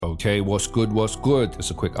UK, what's good, what's good?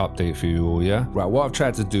 Just a quick update for you all, yeah? Right, what I've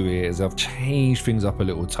tried to do here is I've changed things up a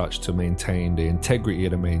little touch to maintain the integrity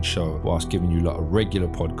of the main show whilst giving you a lot of regular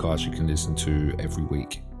podcasts you can listen to every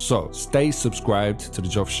week. So, stay subscribed to The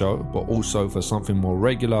Joff Show, but also for something more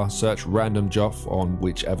regular, search Random Joff on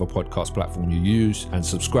whichever podcast platform you use and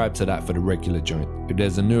subscribe to that for the regular joint. If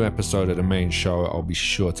there's a new episode of the main show, I'll be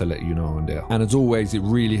sure to let you know on there. And as always, it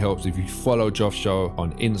really helps if you follow Joff Show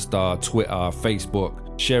on Insta, Twitter, Facebook.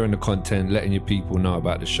 Sharing the content, letting your people know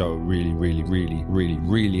about the show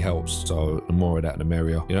really helps. So the more of that, the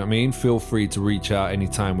merrier. You know what I mean? Feel free to reach out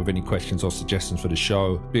anytime with any questions or suggestions for the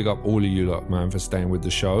show. Big up all of you lot, man, for staying with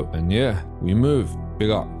the show. And yeah, we move.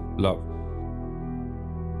 Big up. Love.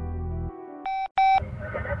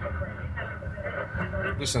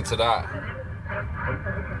 Listen to that.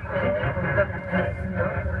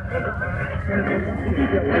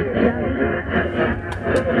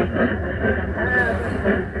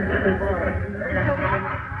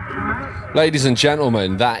 Ladies and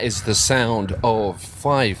gentlemen, that is the sound of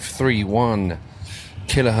 531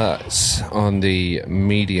 kilohertz on the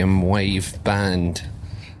medium wave band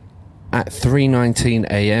at 3:19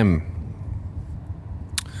 a.m.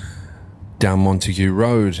 down Montague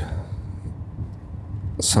Road,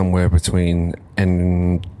 somewhere between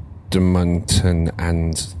Edmonton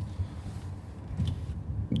and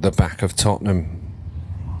the back of Tottenham.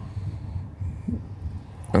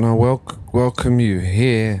 And I welcome you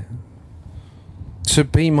here to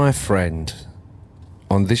be my friend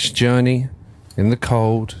on this journey in the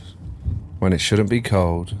cold when it shouldn't be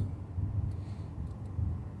cold,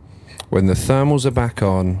 when the thermals are back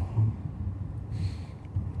on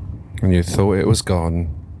and you thought it was gone,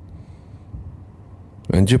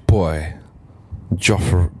 and your boy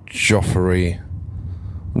Joffrey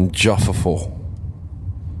Jofferful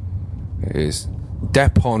is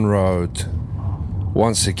Depon Road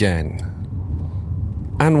once again.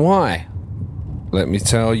 And why? Let me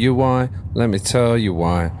tell you why.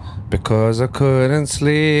 Because I couldn't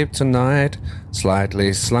sleep tonight.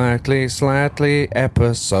 Slightly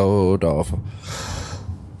episode of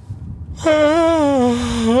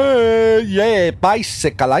yeah,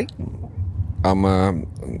 basically. I'm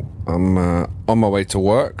on my way to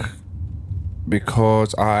work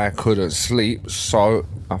because I couldn't sleep, so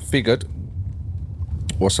I figured,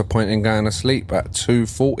 what's the point in going to sleep at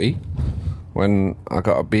 2:40 when I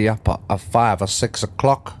gotta be up at 5 or 6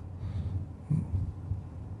 o'clock?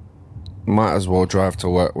 Might as well drive to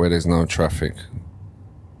work where there's no traffic.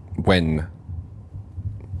 When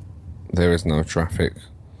there is no traffic.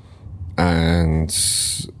 And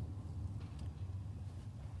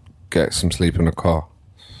get some sleep in the car.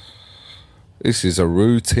 This is a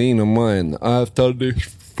routine of mine. I've done this.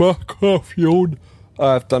 Fuck off, yawn.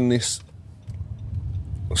 I've done this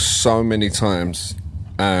so many times,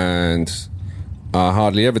 and I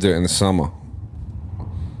hardly ever do it in the summer.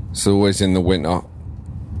 It's always in the winter.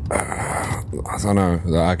 I don't know,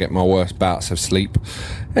 I get my worst bouts of sleep.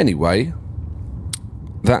 Anyway,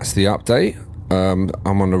 that's the update. I'm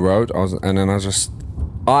on the road,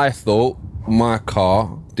 I thought my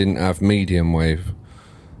car didn't have medium wave,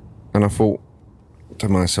 and I thought to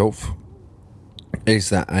myself, is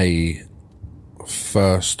that a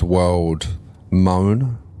first world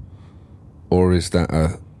moan, or is that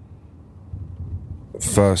a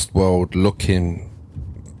first world looking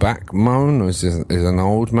back moan, or is an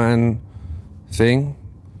old man thing?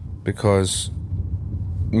 Because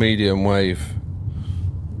medium wave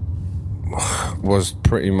was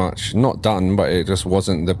pretty much not done, but it just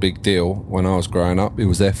wasn't the big deal when I was growing up. It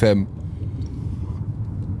was FM,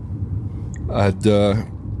 and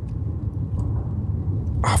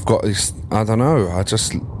I've got this, I don't know,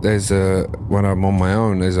 when I'm on my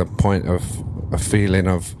own, there's a point of a feeling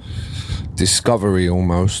of discovery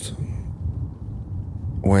almost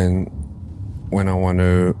when I want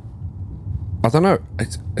to, I don't know,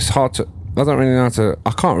 it's hard to, I don't really know how to,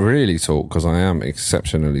 I can't really talk because I am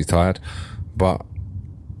exceptionally tired, but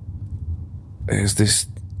there's this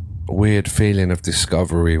weird feeling of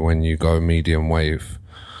discovery when you go medium wave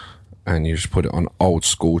and you just put it on old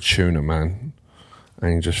school tuner, man,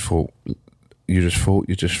 and you just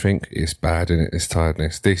think it's bad, innit? It's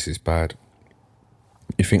tiredness, this is bad.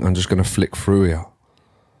 You think, I'm just going to flick through here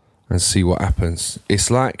and see what happens. It's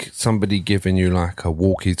like somebody giving you like a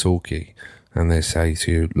walkie-talkie and they say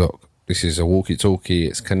to you, look, this is a walkie-talkie,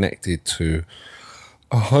 it's connected to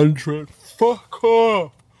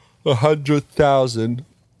 100,000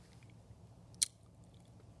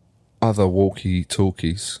 other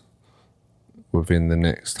walkie-talkies within the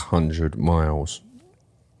next 100 miles,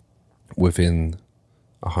 within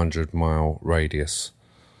a 100-mile radius.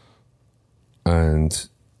 And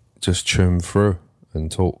just tune through and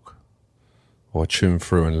talk, or tune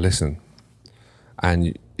through and listen.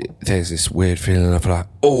 And there's this weird feeling of like,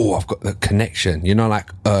 oh, I've got the connection. You know,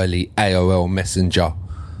 like early AOL Messenger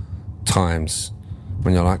times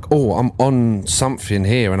when you're like, oh, I'm on something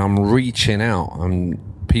here and I'm reaching out and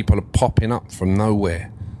people are popping up from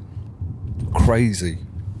nowhere. Crazy.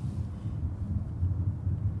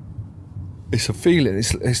 It's a feeling.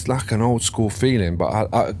 It's like an old school feeling.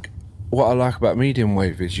 But what I like about medium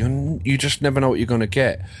wave is you just never know what you're going to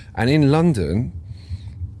get. And in London,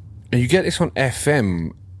 and you get this on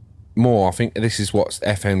FM more. I think this is what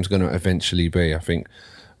FM's going to eventually be. I think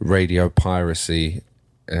radio piracy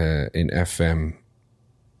in FM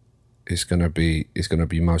is going to be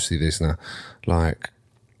mostly this now. Like,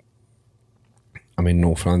 I'm in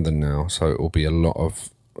North London now, so it will be a lot of.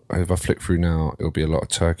 If I flick through now, it'll be a lot of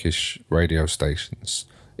Turkish radio stations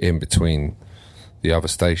in between the other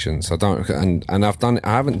stations. I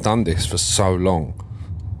haven't done this for so long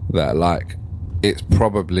that like it's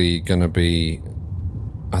probably gonna be.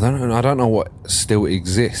 I don't know what still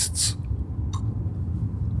exists.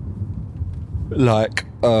 Like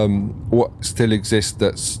what still exists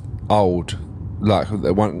that's old, like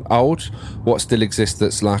the one old. What still exists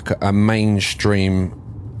that's like a mainstream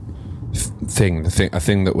thing, a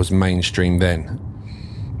thing that was mainstream then.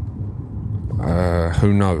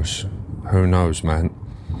 Who knows, man.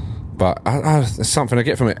 But there's something I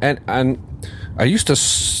get from it, and I used to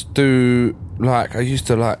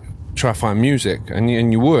try to find music, and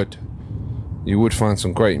you would find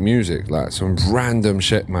some great music, like some random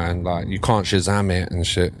shit, man. Like you can't Shazam it and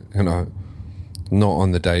shit, you know, not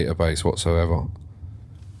on the database whatsoever.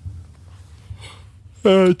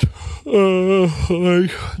 And I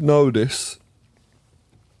know this.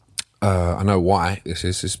 I know why this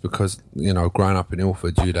is. It's because, you know, growing up in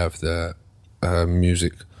Ilford, you'd have the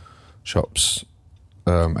music shops,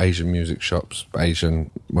 Asian music shops. Asian,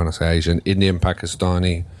 when I say Asian, Indian,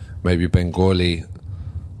 Pakistani, maybe Bengali,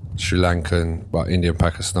 Sri Lankan, but Indian,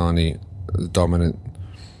 Pakistani, the dominant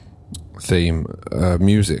theme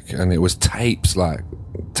music. And it was tapes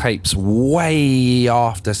way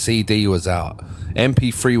after CD was out.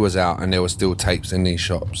 MP3 was out and there were still tapes in these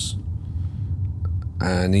shops.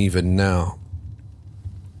 And even now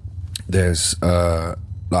there's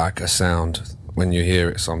like a sound when you hear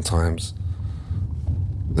it sometimes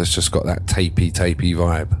that's just got that tapey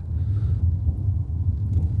vibe.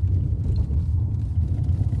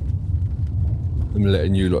 I'm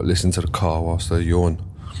letting you lot listen to the car whilst I yawn.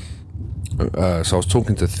 So I was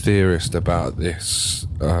talking to Theorist about this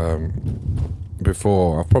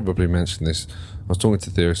before. I've probably mentioned this. I was talking to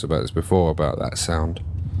Theorist about this before, about that sound.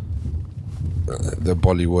 The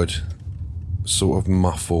Bollywood sort of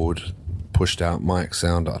muffled, pushed out mic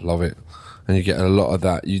sound. I love it. And you get a lot of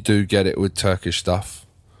that. You do get it with Turkish stuff,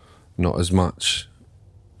 not as much.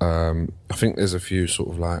 I think there's a few sort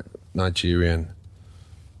of like Nigerian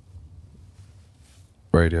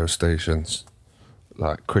radio stations,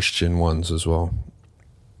 like Christian ones as well.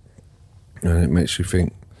 And it makes you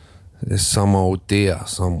think there's some old dear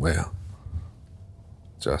somewhere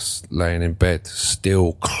just laying in bed,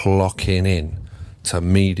 still clocking in to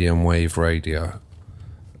medium wave radio.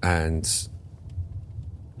 And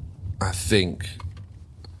I think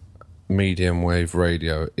medium wave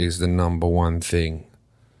radio is the number one thing,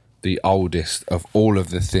 the oldest of all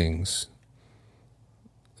of the things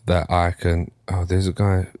that I can... Oh, there's a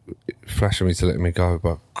guy flashing me to let me go,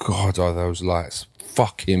 but God, are those lights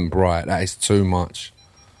fucking bright. That is too much.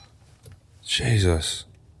 Jesus.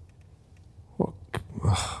 What?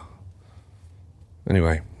 Ugh.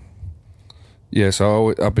 Anyway. Yeah,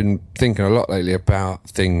 so I've been thinking a lot lately about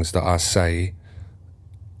things that I say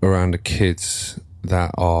around the kids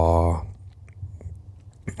that are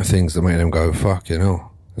things that make them go, fucking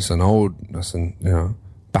hell. You know,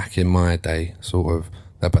 back in my day, sort of,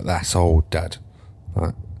 but that's old, Dad.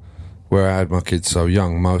 Like, where I had my kids so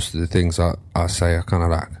young, most of the things I say are kind of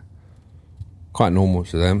like quite normal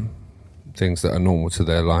to them, things that are normal to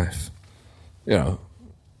their life. You know,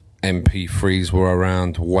 MP3s were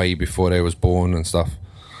around way before they was born and stuff.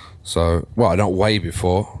 So, well, not way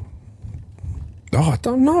before. Oh, I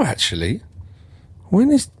don't know actually. When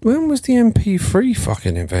was the MP3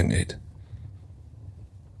 fucking invented?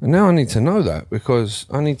 And now I need to know that, because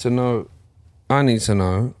I need to know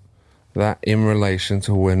that in relation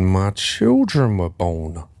to when my children were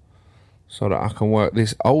born, so that I can work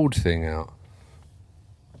this old thing out.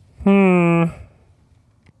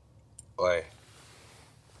 Oi.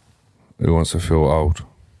 Who wants to feel old?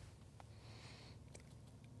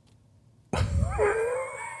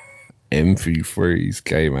 MP3s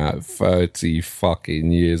came out 30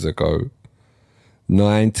 fucking years ago.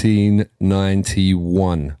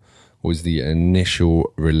 1991 was the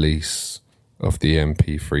initial release of the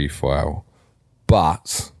MP3 file.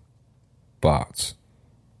 But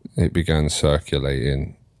it began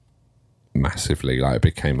circulating massively, like it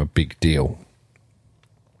became a big deal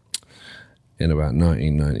in about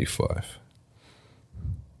 1995.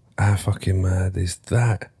 How fucking mad is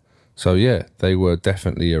that? So yeah, they were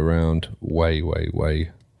definitely around way,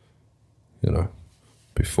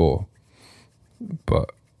 before. But,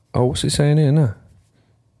 what's it saying here now?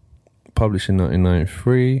 Published in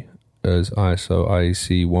 1993 as ISO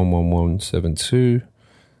IEC 11172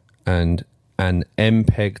 and an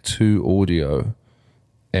MPEG-2 audio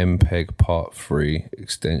MPEG Part 3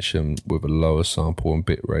 extension with a lower sample and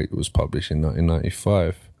bit rate was published in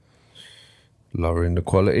 1995. Lowering the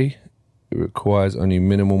quality, it requires only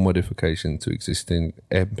minimal modification to existing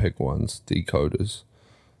MPEG-1's decoders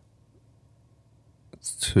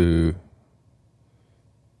to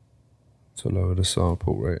lower the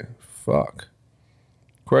sample rate. Fuck.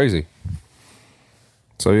 Crazy.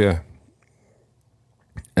 So yeah,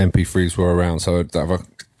 MP3s were around, so the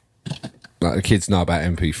kids know about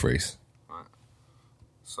MP3s. Right.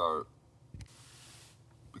 So,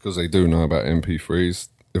 because they do know about MP3s,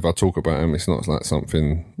 if I talk about them, it's not like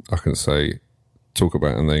something I can talk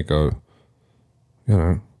about and they go,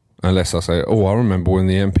 unless I say, I remember when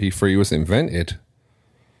the MP3 was invented.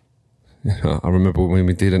 I remember when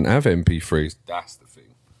we didn't have MP3s. That's the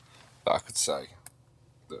thing that I could say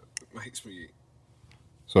that makes me...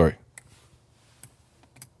 Sorry.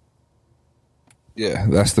 Yeah,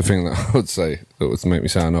 that's the thing that I would say that would make me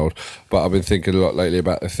sound old. But I've been thinking a lot lately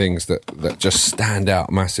about the things that just stand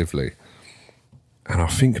out massively. And I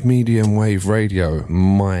think medium wave radio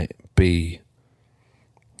might be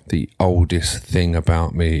the oldest thing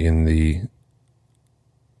about me in the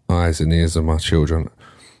eyes and ears of my children.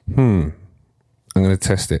 I'm going to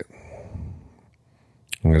test it.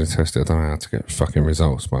 I don't know how to get fucking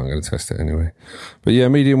results, but I'm going to test it anyway. But yeah,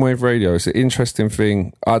 medium wave radio is an interesting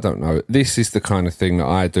thing. I don't know. This is the kind of thing that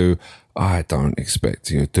I do. I don't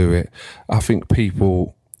expect you to do it. I think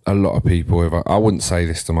a lot of people, I wouldn't say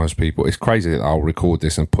this to most people. It's crazy that I'll record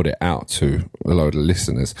this and put it out to a load of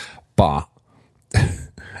listeners, but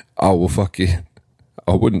I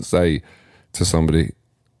wouldn't say to somebody,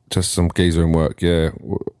 just some geezer in work,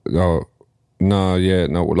 last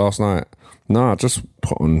night, I just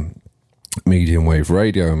put on medium wave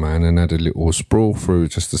radio, man, and had a little sprawl through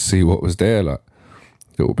just to see what was there, like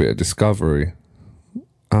a little bit of discovery.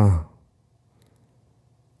 All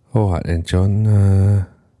right then, John,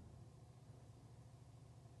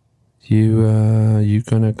 you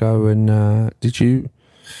gonna go and, did you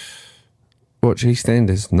watch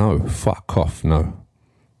EastEnders? No, fuck off, no.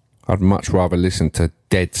 I'd much rather listen to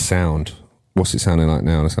dead sound. What's it sounding like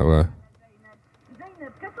now? Let's have a...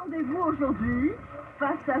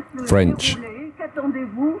 French.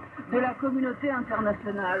 Qu'attendez-vous de la communauté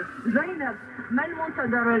internationale؟ زينب، ما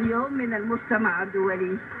المنتظر اليوم من المجتمع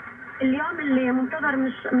الدولي؟ اليوم اللي منتظر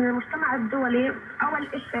من المجتمع الدولي أول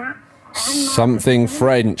شيء something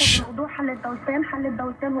French.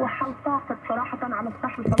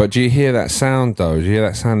 But do you hear that sound though? Do you hear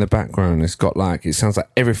that sound in the background? It sounds like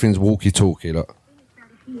everything's walkie-talkie. Look.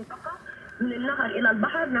 من النهر إلى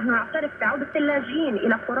البحر نحن نعترف بعودة اللاجئين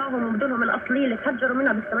إلى قراهم ومدنهم الأصلية اللي تهجروا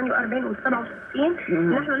منها بال 48 وال 67.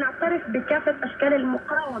 نحن نعترف بكافة أشكال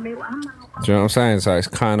المقاومة وأهم المقاومة. Do you know what I'm saying? So it's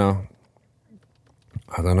kind of,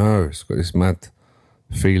 I don't know, it's got this mad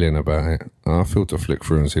feeling about it. I'll filter flick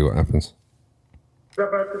through and see what happens.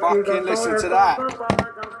 Fucking listen to that.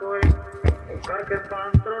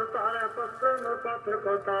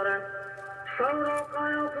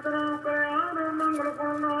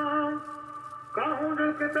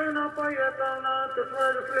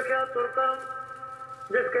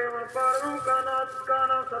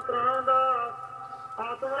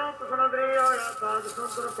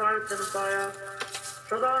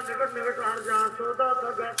 सदा निकट निकट हर जहाँ सौदा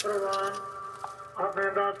सगा प्रवान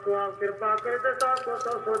अपने दास को आप कृपा कर देता को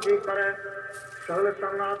तो सोची करे सगल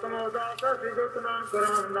संगात्म उदास सिजुतनान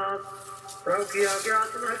कुरान दास प्रभु की आज्ञा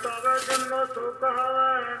आत्म हितावे जन्म सो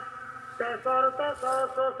कहावे तैसा रता सा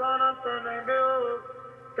सो सानंत नहीं बेओ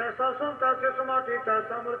तैसा सुनता से समाधि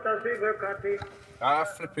तैसा मृता सी बेकाती. How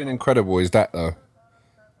flipping incredible is that though?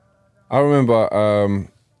 I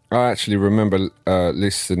actually remember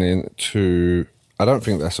listening to, I don't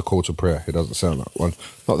think that's a call to prayer. It doesn't sound like one.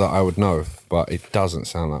 Not that I would know, but it doesn't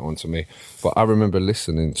sound like one to me. But I remember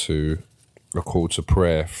listening to a call to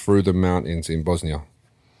prayer through the mountains in Bosnia.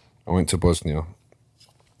 I went to Bosnia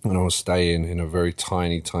and I was staying in a very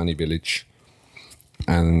tiny, tiny village.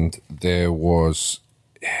 And there was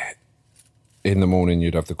in the morning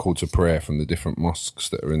you'd have the call to prayer from the different mosques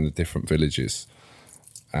that are in the different villages.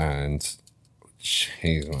 And,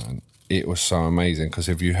 jeez, man, it was so amazing because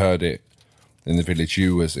if you heard it in the village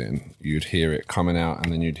you was in, you'd hear it coming out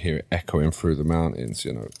and then you'd hear it echoing through the mountains,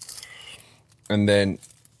 you know. And then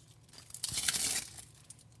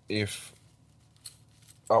if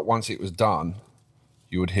once it was done,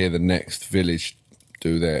 you would hear the next village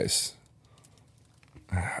do theirs.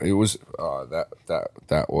 It was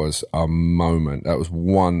that was a moment. That was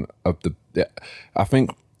one of the, I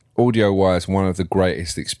think, audio-wise, one of the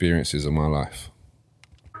greatest experiences of my life.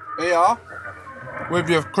 Here, with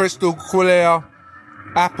your crystal clear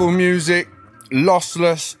Apple Music,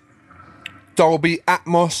 lossless, Dolby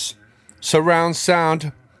Atmos, surround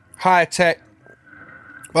sound, high-tech,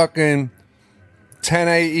 fucking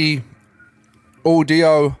 1080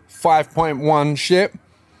 audio 5.1 shit.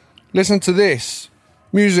 Listen to this.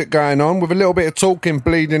 Music going on with a little bit of talking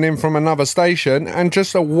bleeding in from another station and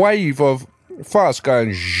just a wave of fast going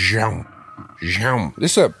zham, zham.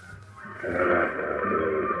 Listen.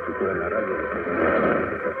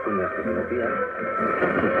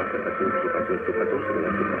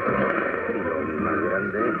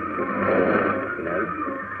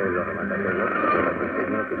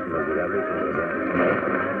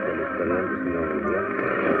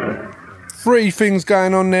 Three things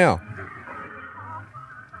going on now.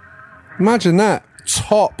 Imagine that.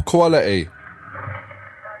 Top quality.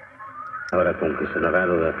 Ahora con que sonará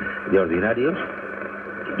lo de Ordinarios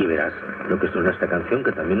y verás lo que suena esta canción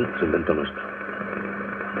que también se inventó nuestro.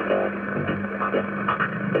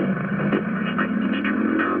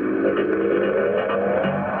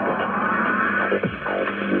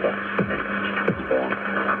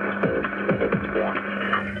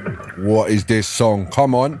 What is this song?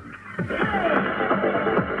 Come on.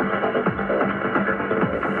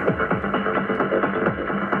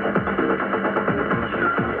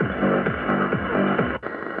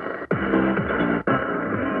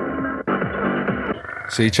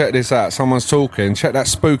 See, check this out. Someone's talking. Check that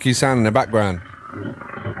spooky sound in the background.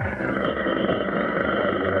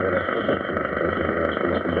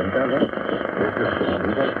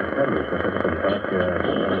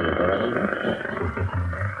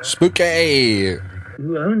 Spooky!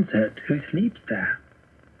 Who owns it? Who sleeps there?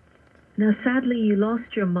 Now, sadly, you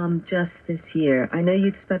lost your mum just this year. I know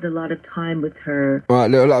you'd spent a lot of time with her.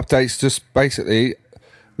 Right, little updates. Just basically,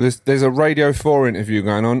 there's a Radio 4 interview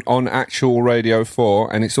going on actual Radio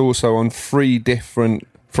 4, and it's also on 3 different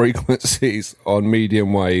frequencies on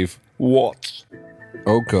medium wave. What?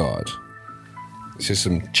 Oh, God. This is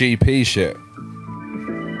some GP shit.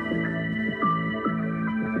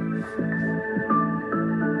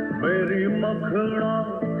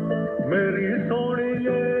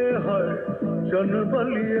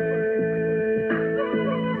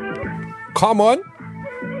 Come on.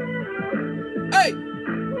 Hey.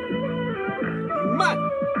 Man.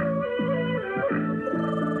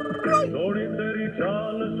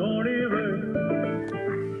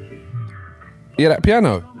 Hear that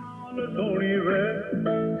piano?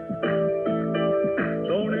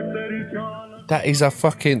 That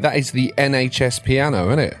is the NHS piano,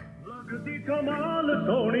 isn't it?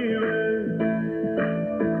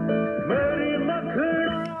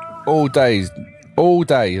 All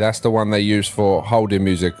day, that's the one they use for holding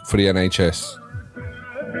music for the NHS.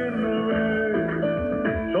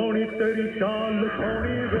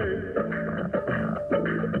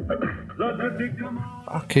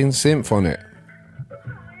 Fucking synth on it.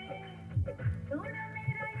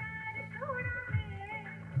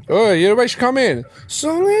 Oh, you ready to come in?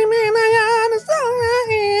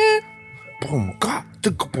 Boom, go,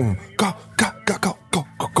 boom, go, go, go, go, go,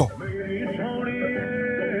 go, go.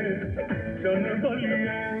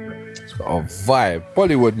 It's got a vibe.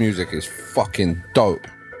 Bollywood music is fucking dope.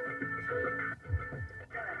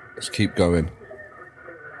 Let's keep going.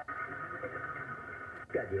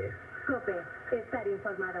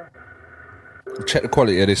 Check the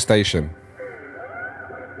quality of this station.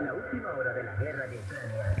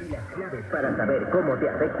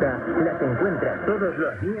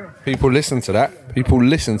 People listen to that.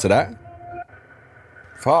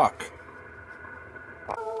 Fuck.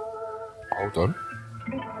 Hold on.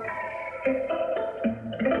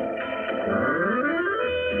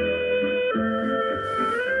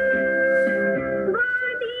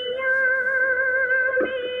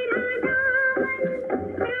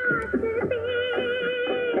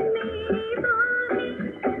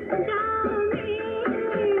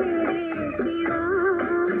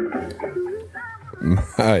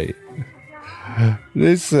 Hey,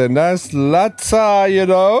 listen, that's Lata, you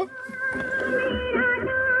know.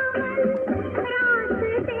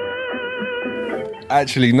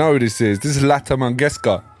 actually know this is. This is Lata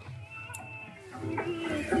Mangeshkar.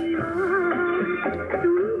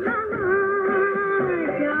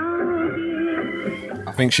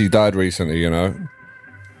 I think she died recently, you know.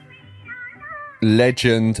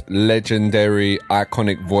 Legendary,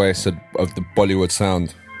 iconic voice of the Bollywood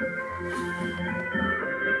sound.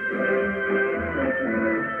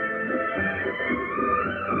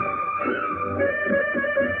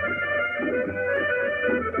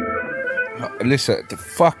 Listen, the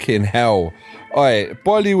fucking hell. Oi,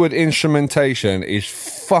 Bollywood instrumentation is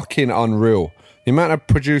fucking unreal. The amount of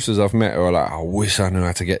producers I've met are like, I wish I knew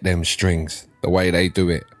how to get them strings the way they do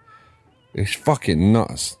it. It's fucking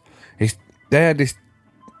nuts. They had this.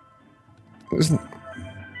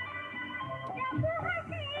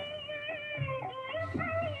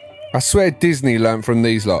 I swear Disney learned from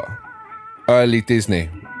these lot. Early Disney.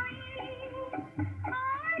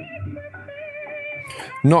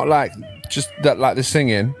 Not like just that, like the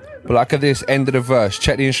singing, but like at this end of the verse,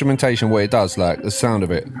 check the instrumentation, what it does, like the sound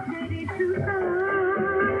of it.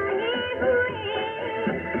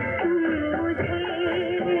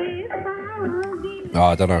 Oh,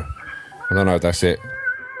 I don't know if that's it.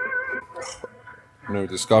 No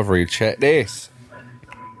discovery, check this.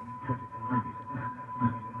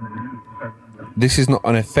 This is not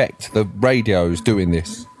an effect, the radio is doing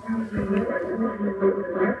this.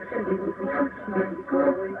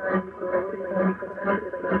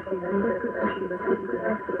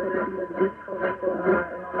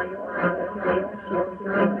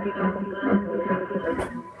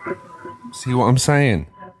 See what I'm saying?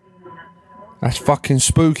 That's fucking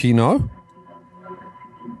spooky, no?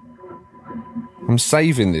 I'm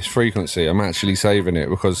saving this frequency. I'm actually saving it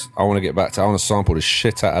because I want to get back to, I want to sample the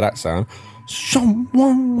shit out of that sound.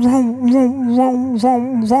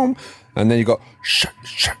 And then you got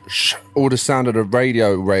all the sound of the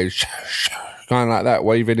radio waves, kind of like that,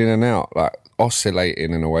 waving in and out, like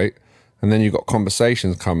oscillating in a way. And then you got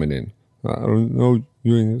conversations coming in. Like, oh,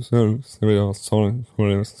 you so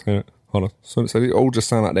they all just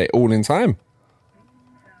sound like they're all in time.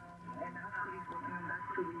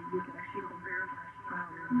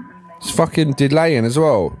 It's fucking delaying as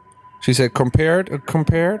well. She said compared. You can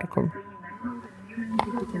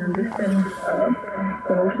understand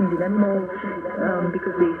promotion dilemma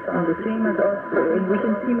because they sound the same as us. And we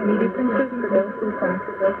can see many differences, but also some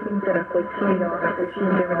things that are quite similar.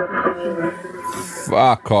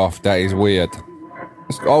 Fuck off, that is weird.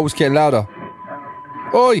 Let's always get louder.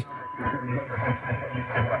 Oi!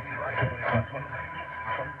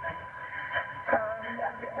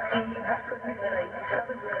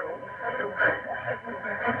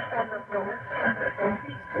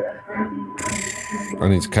 I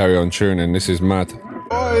need to carry on tuning, this is mad.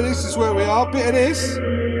 Oi, this is where we are, bit of this.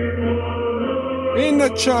 In the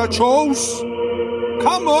church halls.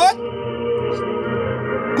 Come on!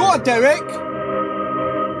 Go on, Derek!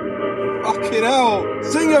 Fucking hell!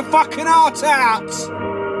 Sing your fucking heart out!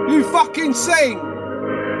 You fucking sing!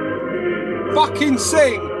 Fucking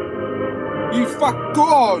sing! You go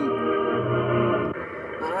on!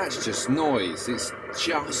 Oh, that's just noise, it's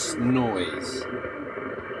just noise.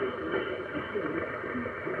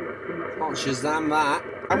 Can't Shazam that.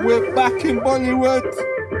 And we're back in Bollywood.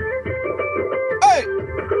 Hey!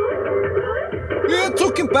 You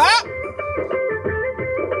talking about?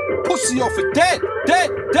 Pussy off it, dead!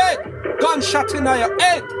 Gunshot in your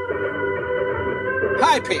head!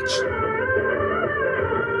 High pitch.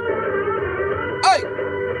 Hey!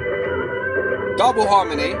 Double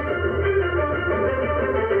harmony.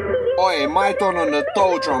 Oi, my don on the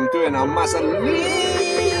dough drum doing a Mazzoline.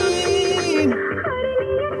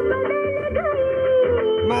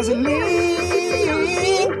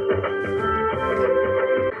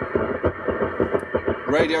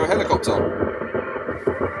 Radio helicopter.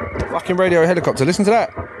 Fucking radio helicopter, listen to that.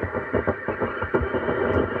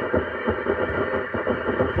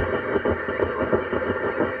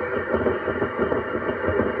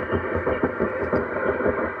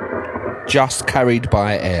 Just carried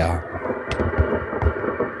by air.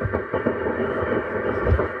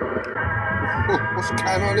 What's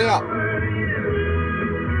going on here?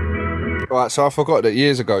 Right, so I forgot that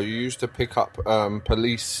years ago you used to pick up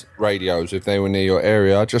police radios if they were near your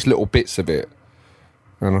area, just little bits of it.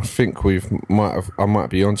 And I think I might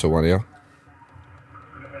be onto one here.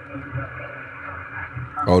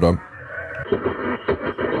 Hold on.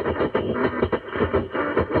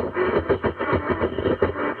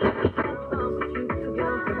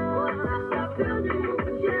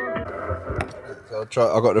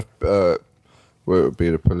 So I got the where it would be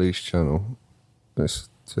the police channel. This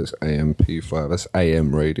says AMP5. That's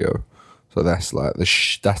AM radio. So that's like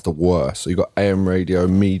that's the worst. So you got AM radio,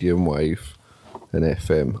 medium wave, and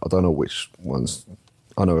FM. I don't know which ones.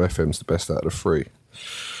 I know FM's the best out of the three.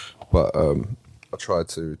 But I tried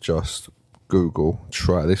to just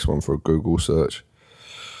try this one for a Google search.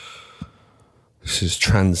 This is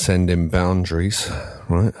transcending boundaries,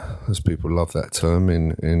 right? As people love that term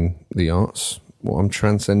in the arts. Well, I'm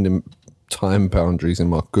transcending time boundaries in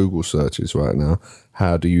my Google searches right now.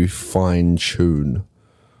 How do you fine tune?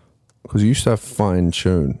 Because you used to have fine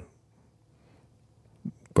tune,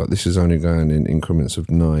 but this is only going in increments of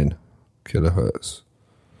 9 kilohertz.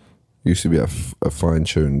 Used to be a fine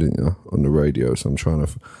tune, didn't you, on the radio? So I'm trying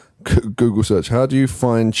to Google search. How do you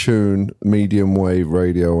fine tune medium wave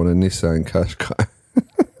radio on a Nissan Qashqai?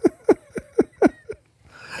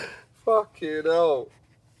 Fucking hell!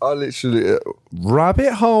 I literally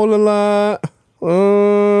rabbit hole alert. Oh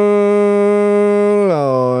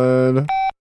Lord.